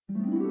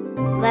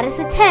Let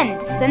us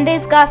attend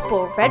Sunday's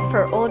Gospel read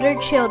for older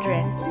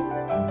children.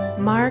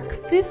 Mark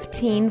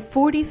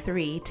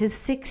 15:43 to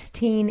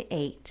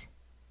 16:8.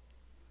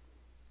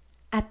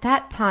 At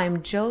that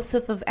time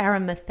Joseph of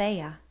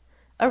Arimathea,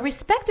 a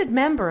respected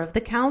member of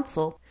the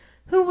council,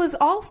 who was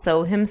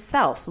also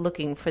himself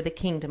looking for the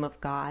kingdom of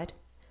God,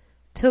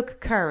 took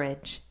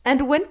courage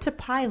and went to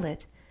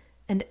Pilate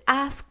and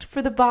asked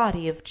for the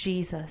body of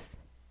Jesus.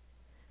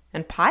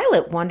 And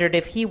Pilate wondered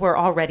if he were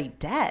already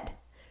dead,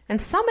 and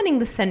summoning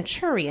the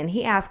centurion,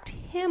 he asked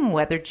him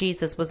whether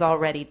Jesus was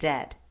already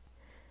dead.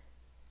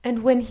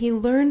 And when he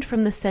learned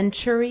from the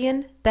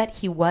centurion that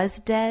he was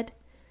dead,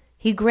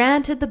 he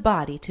granted the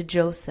body to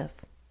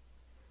Joseph.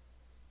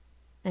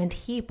 And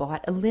he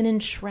bought a linen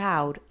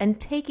shroud,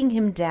 and taking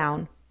him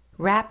down,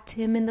 wrapped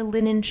him in the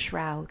linen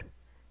shroud,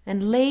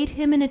 and laid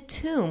him in a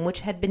tomb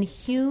which had been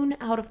hewn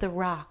out of the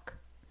rock.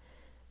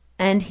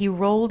 And he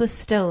rolled a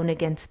stone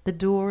against the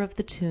door of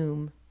the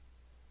tomb.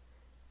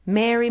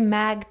 Mary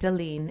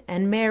Magdalene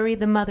and Mary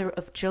the mother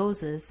of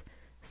Joses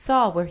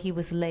saw where he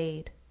was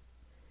laid.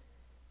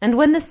 And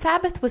when the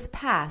Sabbath was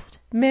past,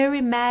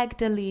 Mary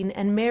Magdalene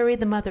and Mary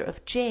the mother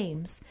of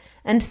James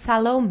and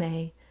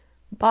Salome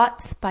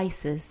bought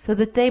spices so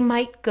that they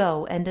might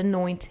go and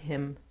anoint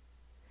him.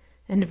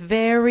 And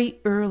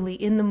very early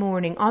in the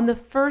morning, on the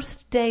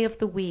first day of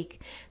the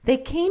week, they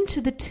came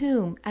to the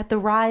tomb at the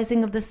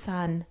rising of the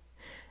sun.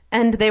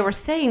 And they were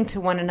saying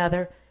to one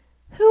another,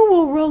 "Who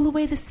will roll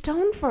away the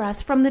stone for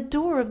us from the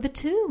door of the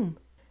tomb?"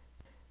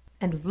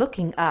 And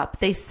looking up,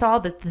 they saw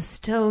that the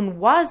stone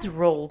was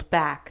rolled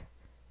back.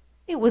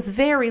 It was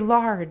very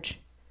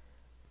large.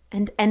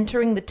 And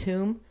entering the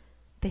tomb,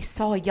 they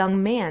saw a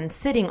young man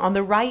sitting on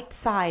the right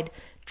side,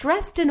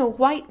 dressed in a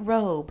white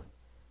robe.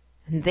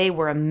 And they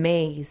were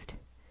amazed.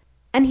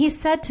 And he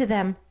said to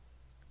them,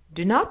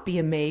 "Do not be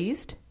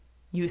amazed.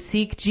 You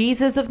seek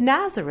Jesus of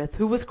Nazareth,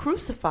 who was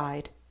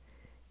crucified.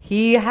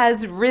 He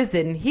has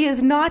risen. He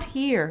is not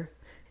here.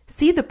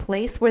 See the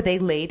place where they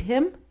laid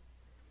him?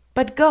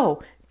 But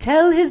go,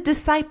 tell his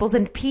disciples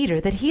and Peter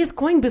that he is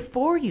going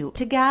before you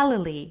to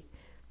Galilee.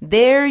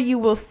 There you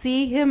will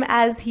see him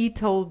as he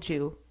told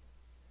you."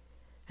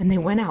 And they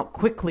went out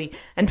quickly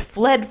and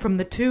fled from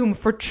the tomb,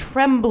 for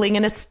trembling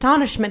and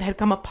astonishment had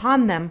come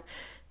upon them.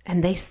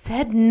 And they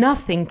said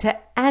nothing to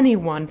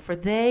anyone, for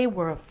they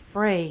were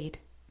afraid.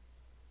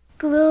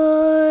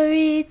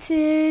 Glory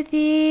to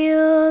thee,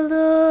 O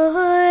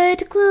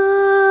Lord,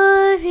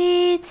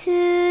 glory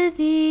to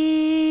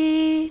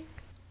thee.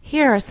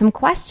 Here are some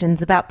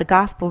questions about the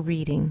gospel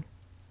reading.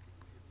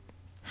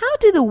 How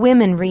do the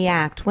women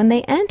react when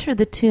they enter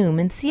the tomb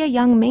and see a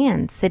young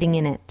man sitting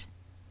in it?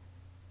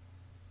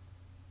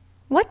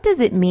 What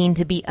does it mean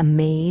to be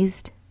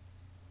amazed?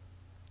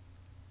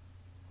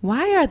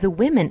 Why are the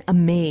women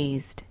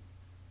amazed?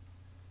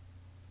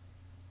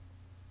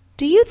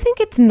 Do you think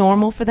it's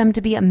normal for them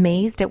to be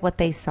amazed at what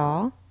they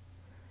saw?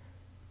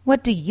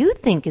 What do you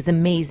think is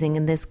amazing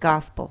in this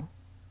gospel?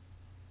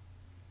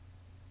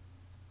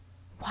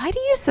 Why do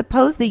you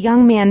suppose the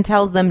young man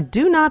tells them,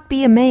 "Do not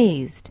be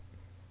amazed"?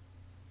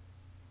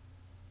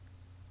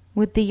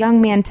 Would the young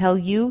man tell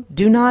you,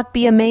 "Do not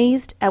be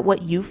amazed" at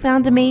what you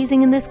found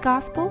amazing in this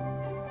gospel?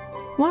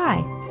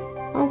 Why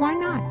or why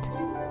not?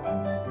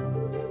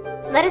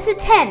 Let us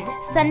attend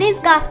Sunday's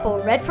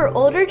Gospel read for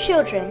older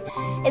children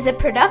is a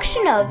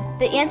production of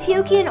the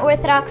Antiochian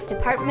Orthodox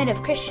Department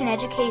of Christian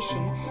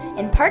Education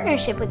in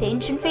partnership with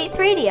Ancient Faith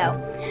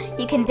Radio.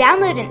 You can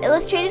download an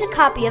illustrated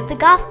copy of the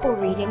Gospel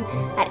reading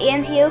at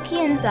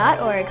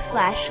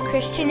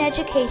antiochian.org/Christian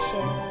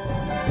Education.